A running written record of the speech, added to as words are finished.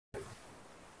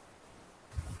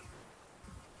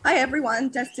Hi everyone,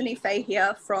 Destiny Fae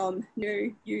here from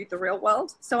New You, the Real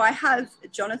World. So I have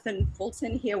Jonathan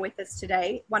Fulton here with us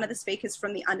today, one of the speakers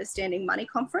from the Understanding Money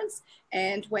Conference.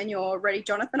 And when you're ready,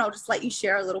 Jonathan, I'll just let you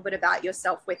share a little bit about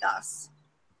yourself with us.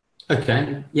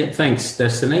 Okay, yeah, thanks,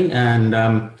 Destiny. And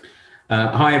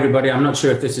hi everybody. I'm not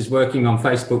sure if this is working on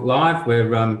Facebook Live.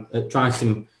 We're trying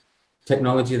some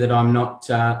technology that I'm not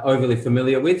overly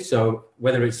familiar with. So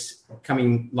whether it's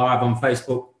coming live on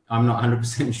Facebook, I'm not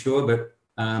 100% sure, but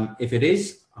if it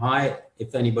is, hi,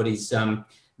 if anybody's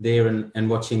there and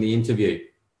watching the interview.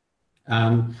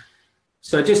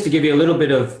 So just to give you a little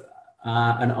bit of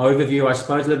an overview, I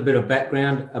suppose, a little bit of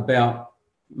background about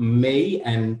me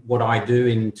and what I do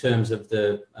in terms of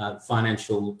the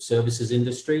financial services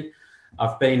industry.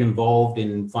 I've been involved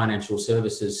in financial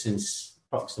services since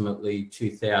approximately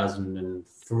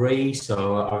 2003.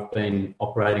 So I've been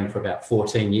operating for about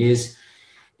 14 years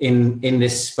in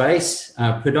this space,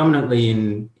 predominantly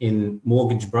in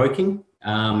mortgage broking.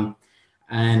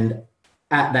 And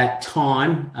at that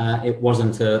time, it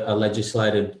wasn't a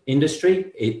legislated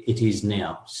industry. It is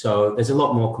now. So there's a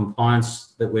lot more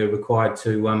compliance that we're required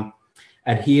to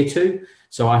adhere to.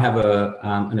 So I have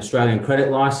an Australian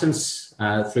credit license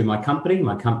through my company.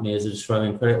 My company is an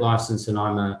Australian credit license, and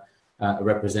I'm a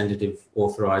representative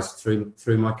authorised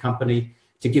through my company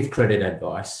to give credit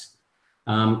advice.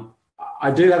 I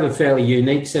do have a fairly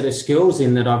unique set of skills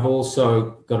in that I've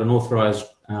also got an authorised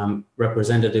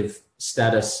representative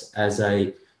status as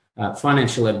a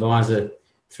financial advisor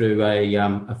through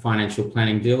a financial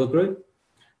planning dealer group.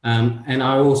 And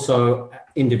I also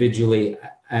individually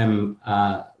am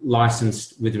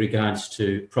licensed with regards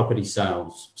to property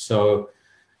sales. So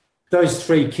those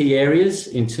three key areas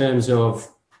in terms of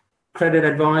credit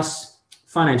advice,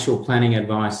 financial planning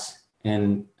advice,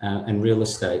 and real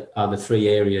estate are the three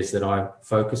areas that I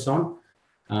focus on.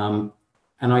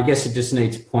 And I guess I just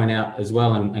need to point out as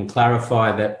well and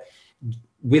clarify that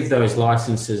with those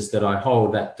licenses that I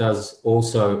hold, that does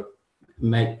also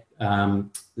make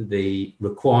the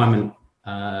requirement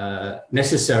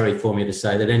necessary for me to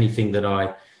say that anything that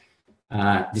I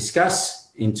discuss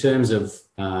in terms of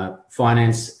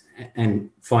finance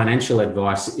and financial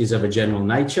advice is of a general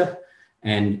nature,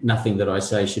 and nothing that I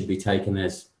say should be taken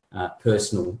as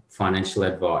personal financial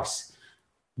advice.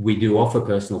 We do offer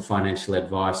personal financial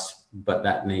advice, but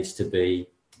that needs to be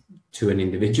to an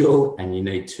individual, and you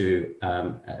need to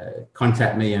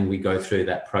contact me and we go through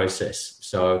that process.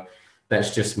 So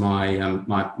that's just my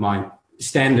my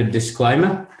standard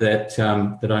disclaimer that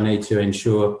that I need to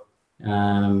ensure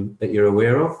that you're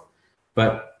aware of.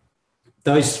 But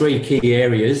those three key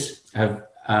areas have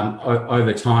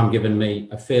over time given me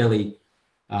a fairly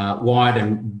wide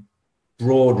and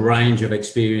broad range of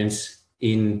experience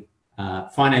in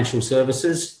financial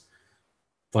services,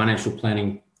 financial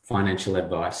planning, financial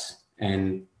advice.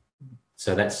 And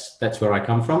so that's where I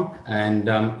come from. And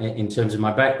in terms of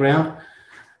my background,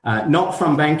 not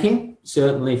from banking,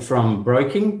 certainly from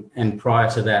broking. And prior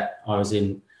to that, I was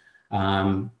in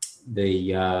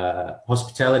the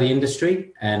hospitality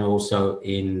industry and also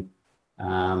in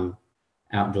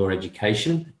outdoor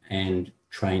education and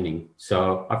training.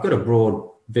 So I've got a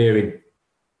broad, varied,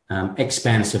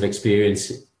 expansive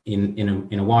experience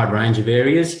in a wide range of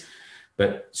areas.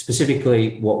 But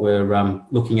specifically what we're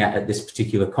looking at this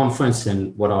particular conference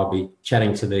and what I'll be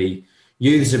chatting to the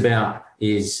youths about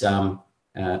is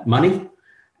money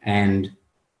and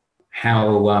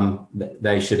how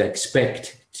they should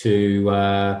expect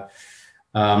to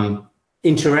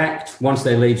interact once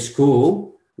they leave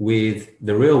school with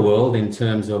the real world in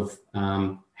terms of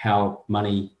how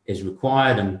money is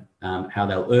required and how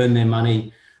they'll earn their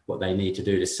money, what they need to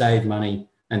do to save money,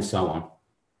 and so on.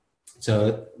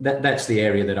 So that's the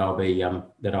area that I'll be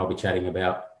chatting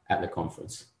about at the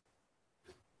conference.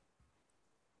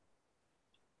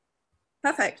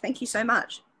 Perfect. Thank you so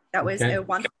much. That was a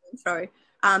wonderful intro.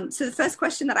 So the first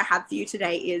question that I have for you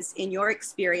today is, in your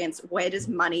experience, where does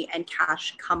money and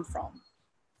cash come from?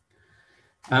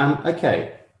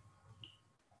 Okay.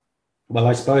 Well,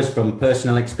 I suppose from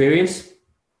personal experience,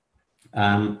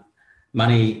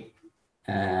 money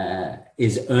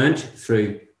is earned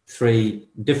through three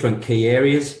different key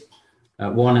areas.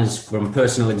 One is from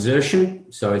personal exertion,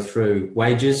 so through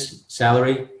wages,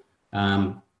 salary,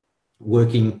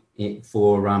 working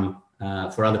for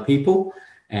other people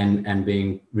and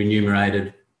being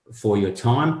remunerated for your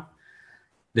time.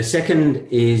 The second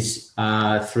is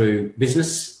through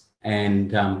business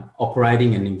and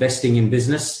operating and investing in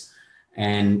business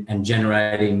and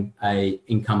generating a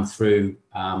income through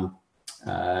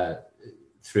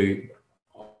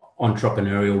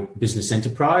entrepreneurial business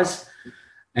enterprise.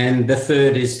 And the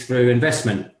third is through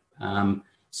investment,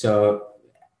 So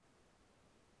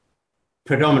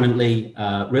predominantly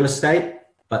real estate,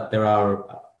 but there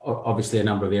are obviously a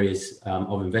number of areas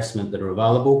of investment that are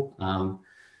available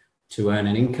to earn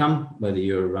an income, whether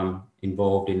you're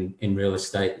involved in real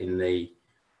estate in the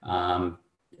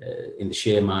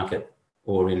share market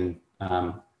or in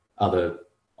other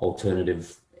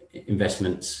alternative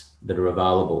investments that are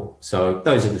available. So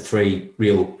those are the three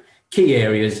real key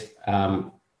areas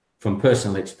from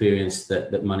personal experience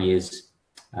that money is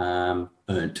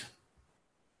earned.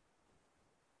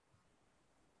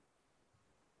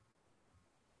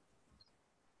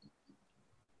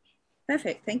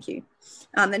 Perfect, thank you.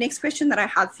 The next question that I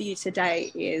have for you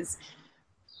today is,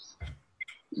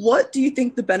 what do you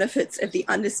think the benefits of the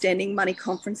Understanding Money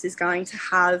Conference is going to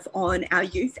have on our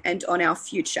youth and on our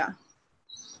future?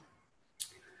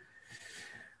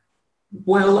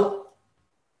 Well,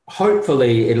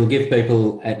 hopefully it'll give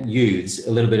people at youths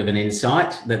a little bit of an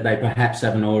insight that they perhaps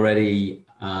haven't already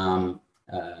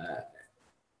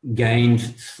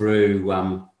gained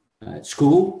through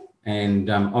school. And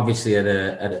obviously at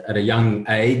a young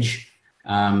age,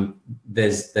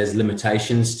 there's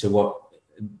limitations to what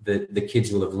the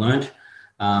kids will have learnt,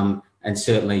 and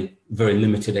certainly very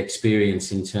limited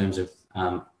experience in terms of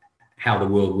how the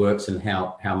world works and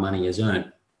how money is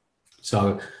earned.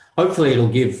 So hopefully it'll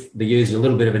give the users a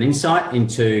little bit of an insight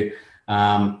into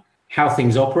how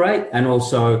things operate, and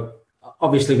also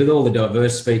obviously with all the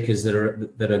diverse speakers that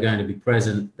are going to be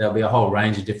present, there'll be a whole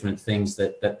range of different things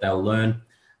that they'll learn,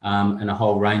 and a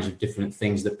whole range of different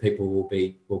things that people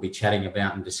will be chatting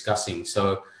about and discussing.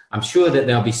 So I'm sure that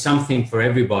there'll be something for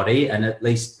everybody, and at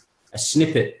least a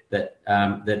snippet that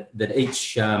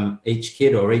each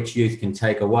kid or each youth can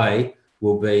take away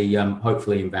will be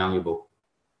hopefully invaluable.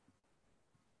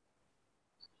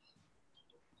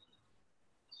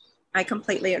 I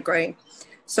completely agree.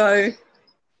 So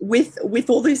with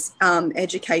all this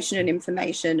education and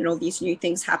information and all these new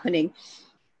things happening,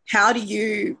 how do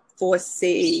you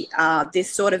foresee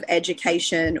this sort of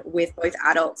education with both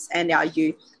adults and our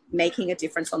youth making a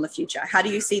difference on the future? How do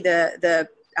you see the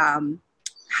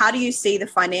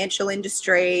financial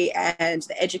industry and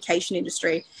the education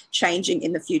industry changing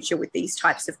in the future with these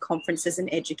types of conferences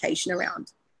and education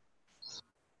around?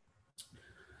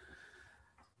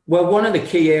 Well, one of the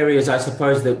key areas, I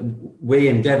suppose, that we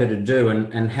endeavour to do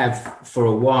and have for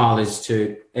a while is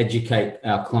to educate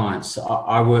our clients.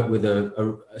 I work with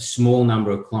a small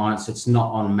number of clients. It's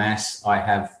not en masse. I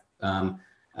have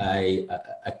a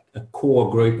core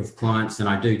group of clients, and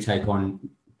I do take on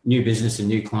new business and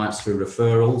new clients through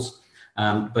referrals.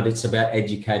 But it's about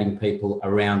educating people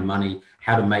around money,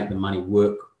 how to make the money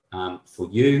work for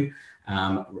you,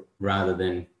 rather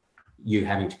than you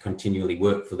having to continually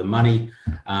work for the money,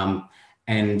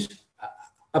 and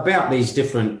about these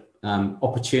different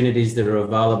opportunities that are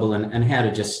available, and how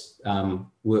to just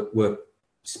work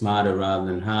smarter rather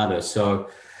than harder. So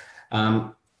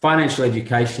financial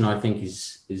education, I think,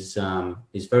 is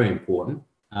very important,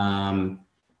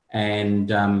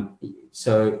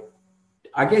 so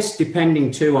I guess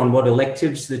depending too on what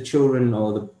electives the children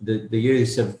or the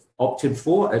youths have opted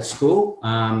for at school,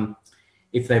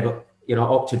 if they've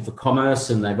opted for commerce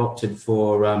and they've opted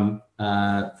for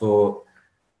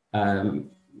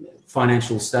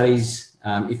financial studies,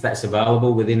 if that's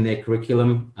available within their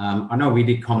curriculum. I know we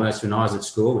did commerce when I was at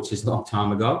school, which is a long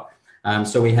time ago.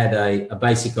 So we had a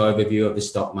basic overview of the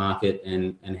stock market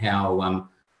and how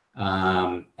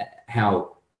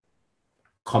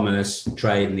commerce,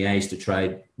 trade, and the A's to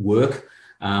trade work.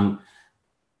 But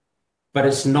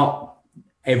it's not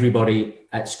everybody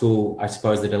at school, I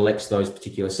suppose, that elects those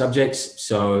particular subjects.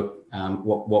 So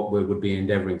what we would be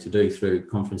endeavouring to do through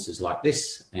conferences like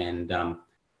this, and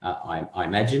I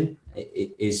imagine,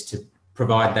 is to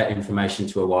provide that information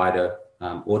to a wider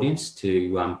audience,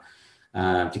 to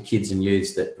kids and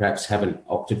youths that perhaps haven't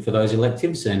opted for those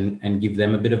electives, and give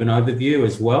them a bit of an overview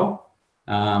as well.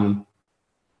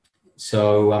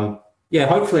 Yeah,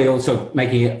 hopefully also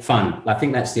making it fun. I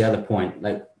think that's the other point.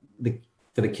 Like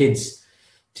for the kids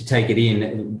to take it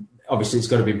in, obviously it's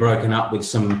got to be broken up with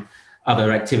some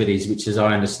other activities, which, as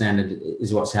I understand it,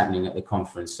 is what's happening at the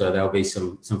conference. So there'll be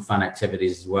some fun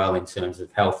activities as well in terms of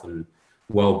health and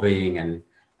well-being and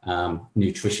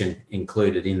nutrition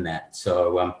included in that.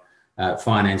 So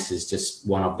finance is just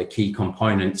one of the key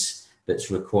components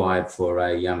that's required for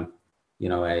a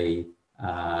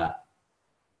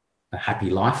happy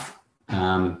life,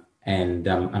 and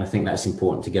I think that's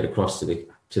important to get across to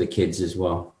the kids as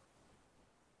well.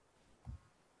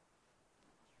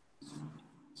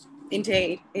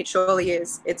 Indeed, it surely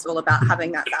is. It's all about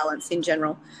having that balance in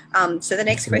general. So the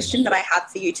next question that I have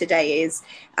for you today is,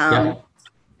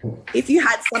 If you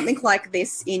had something like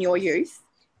this in your youth,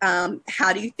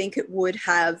 how do you think it would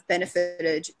have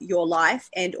benefited your life?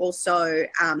 And also,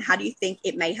 how do you think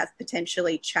it may have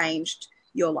potentially changed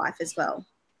your life as well?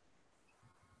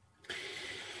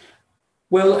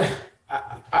 Well,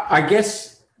 I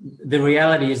guess the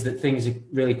reality is that things are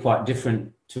really quite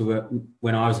different to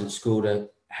when I was at school to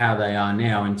how they are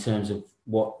now, in terms of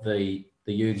what the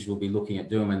youths will be looking at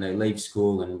doing when they leave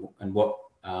school, and what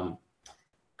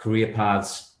career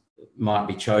paths might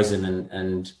be chosen.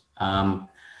 And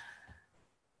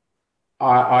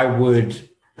I would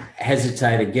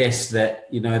hesitate to guess that,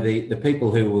 you know, the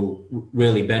people who will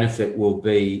really benefit will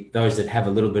be those that have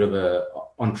a little bit of a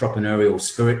entrepreneurial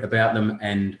spirit about them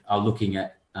and are looking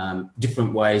at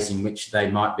different ways in which they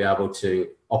might be able to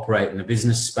operate in a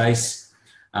business space,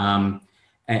 and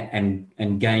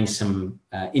gain some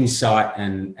insight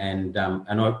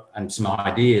and some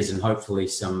ideas, and hopefully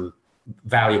some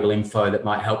valuable info that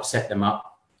might help set them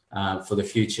up for the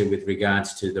future with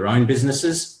regards to their own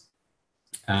businesses,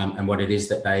 and what it is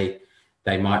that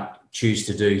they might choose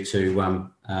to do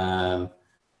to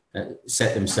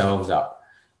set themselves up.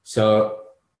 So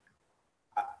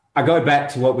I go back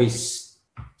to what we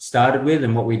started with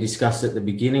and what we discussed at the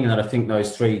beginning, and I think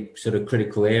those three sort of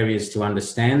critical areas to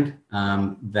understand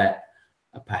that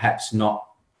are perhaps not,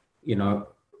 you know,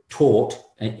 taught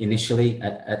initially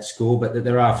at school, but that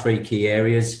there are three key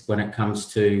areas when it comes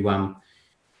to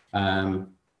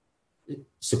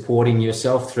supporting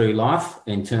yourself through life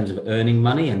in terms of earning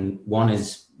money. And one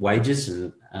is wages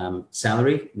and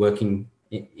salary, working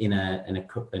in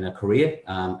a career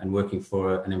and working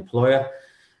for an employer.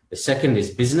 The second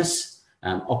is business,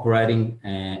 operating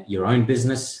your own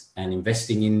business and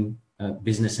investing in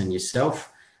business and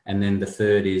yourself. And then the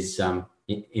third is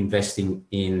investing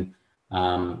in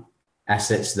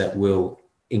assets that will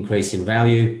increase in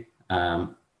value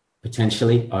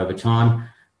potentially over time,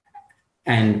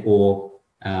 and or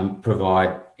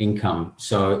provide income.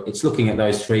 So it's looking at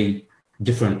those three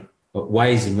different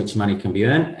ways in which money can be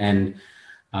earned, and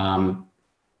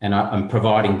I'm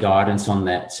providing guidance on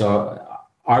that. So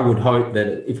I would hope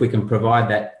that if we can provide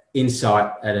that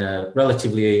insight at a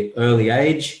relatively early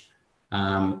age,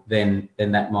 then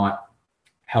that might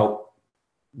help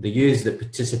the youths that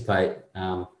participate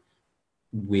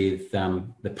with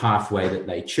the pathway that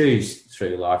they choose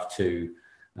through life to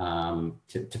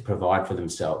provide for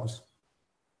themselves.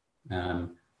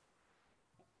 And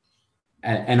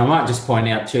I might just point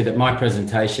out too that my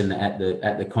presentation at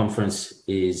the conference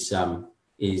is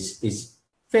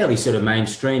fairly sort of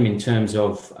mainstream in terms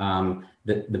of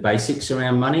the basics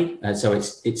around money. So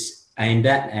it's aimed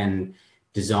at and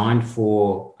designed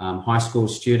for high school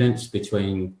students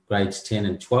between grades 10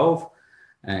 and 12.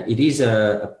 It is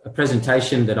a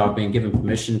presentation that I've been given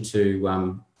permission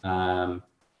to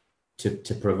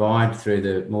provide through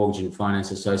the Mortgage and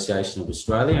Finance Association of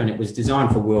Australia, and it was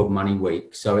designed for World Money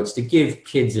Week. So it's to give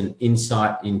kids an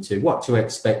insight into what to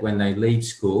expect when they leave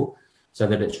school, so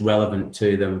that it's relevant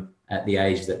to them at the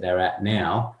age that they're at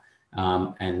now,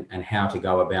 and how to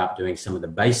go about doing some of the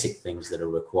basic things that are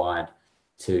required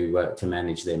to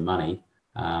manage their money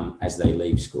as they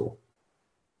leave school.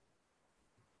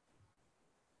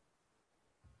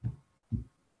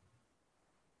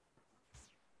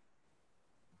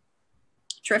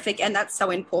 Terrific, and that's so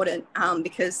important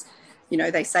because, you know,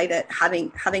 they say that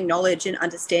having knowledge and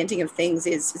understanding of things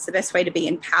is the best way to be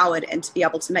empowered and to be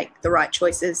able to make the right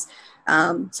choices.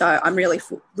 So I'm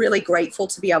really grateful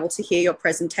to be able to hear your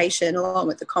presentation along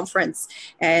with the conference.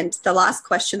 And the last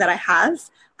question that I have,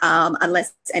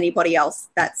 unless anybody else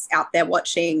that's out there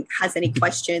watching has any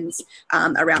questions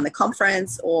around the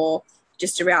conference or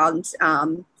just around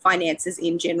finances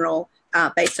in general,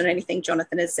 based on anything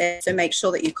Jonathan has said. So make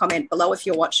sure that you comment below if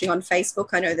you're watching on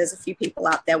Facebook. I know there's a few people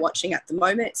out there watching at the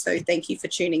moment, so thank you for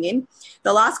tuning in.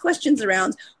 The last question's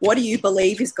around, what do you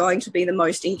believe is going to be the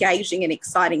most engaging and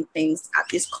exciting things at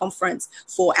this conference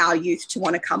for our youth to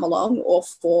want to come along, or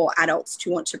for adults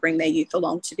to want to bring their youth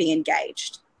along to be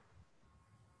engaged?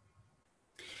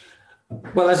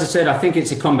 Well, as I said, I think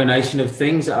it's a combination of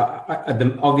things.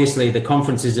 Obviously, the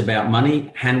conference is about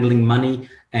money, handling money,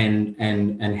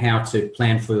 and how to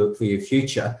plan for your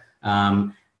future.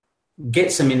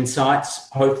 Get some insights,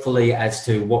 hopefully, as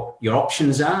to what your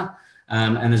options are.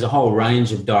 And there's a whole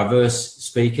range of diverse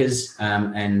speakers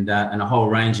and a whole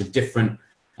range of different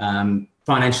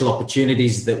financial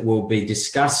opportunities that will be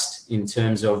discussed in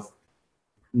terms of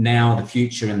now, the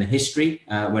future, and the history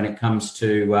when it comes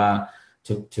to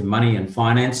money and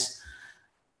finance.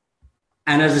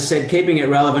 And as I said, keeping it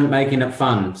relevant, making it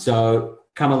fun. So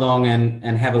come along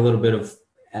and have a little bit of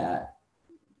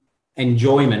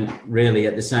enjoyment really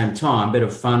at the same time, a bit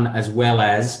of fun, as well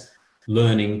as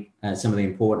learning some of the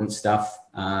important stuff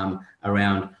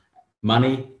around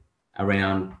money,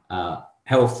 around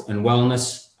health and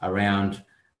wellness, around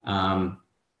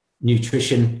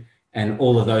nutrition, and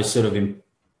all of those sort of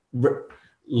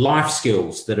life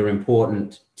skills that are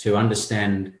important to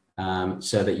understand,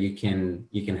 so that you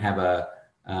can have a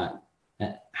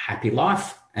happy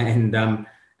life, and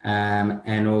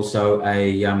also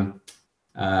a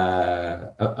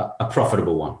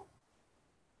profitable one.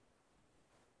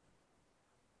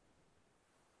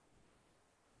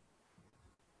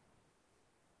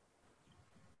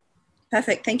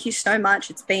 Perfect. Thank you so much.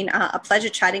 It's been a pleasure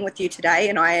chatting with you today,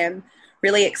 and I am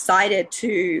really excited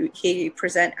to hear you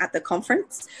present at the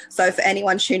conference. So for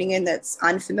anyone tuning in that's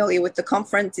unfamiliar with the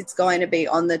conference, it's going to be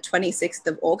on the 26th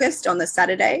of August on the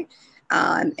Saturday.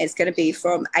 It's going to be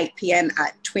from 8 p.m.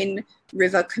 at Twin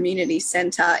River Community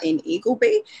Centre in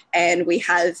Eagleby, and we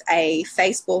have a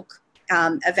Facebook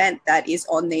event that is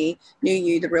on the New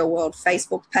You, the Real World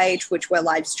Facebook page, which we're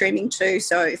live streaming to.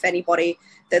 So if anybody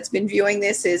that's been viewing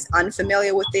this is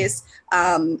unfamiliar with this,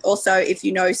 also if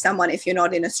you know someone, if you're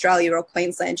not in Australia or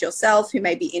Queensland yourself, who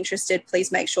may be interested,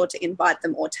 please make sure to invite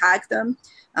them or tag them.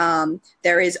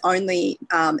 There is only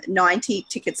 90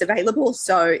 tickets available.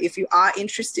 So if you are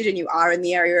interested and you are in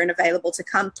the area and available to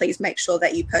come, please make sure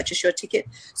that you purchase your ticket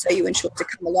so you ensure to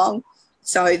come along.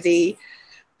 So the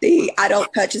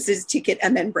adult purchases a ticket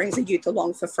and then brings a youth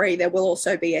along for free. There will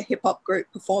also be a hip hop group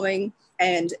performing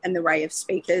and an array of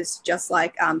speakers, just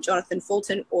like Jonathan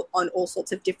Fulton, on all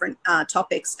sorts of different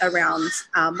topics around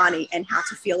money and how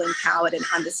to feel empowered and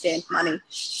understand money.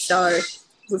 So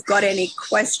if we've got any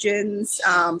questions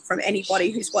from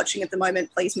anybody who's watching at the moment,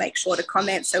 please make sure to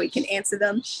comment so we can answer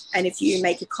them. And if you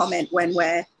make a comment when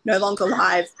we're no longer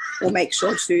live, we'll make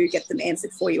sure to get them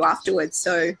answered for you afterwards.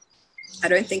 So I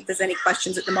don't think there's any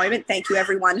questions at the moment. Thank you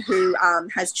everyone who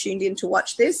has tuned in to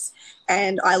watch this,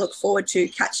 and I look forward to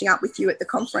catching up with you at the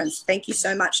conference. Thank you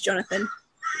so much, Jonathan.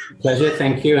 Pleasure,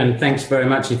 thank you, and thanks very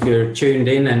much if you're tuned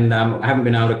in and haven't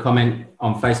been able to comment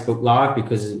on Facebook Live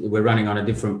because we're running on a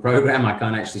different program. I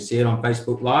can't actually see it on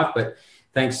Facebook Live, but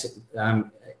thanks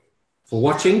for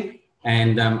watching,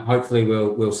 and hopefully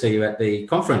we'll see you at the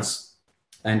conference.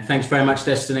 And thanks very much,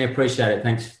 Destiny. Appreciate it.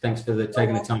 Thanks for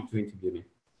taking the time to interview me.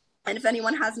 And if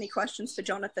anyone has any questions for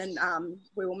Jonathan,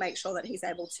 we will make sure that he's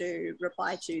able to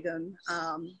reply to them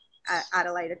at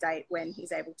a later date when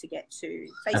he's able to get to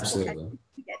Facebook. Absolutely. And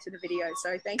to get to the video.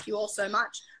 So thank you all so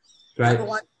much. Great. Have a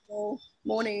wonderful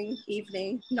morning,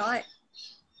 evening, night.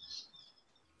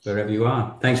 Wherever you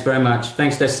are. Thanks very much.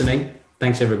 Thanks, Destiny.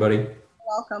 Thanks, everybody. You're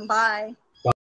welcome. Bye.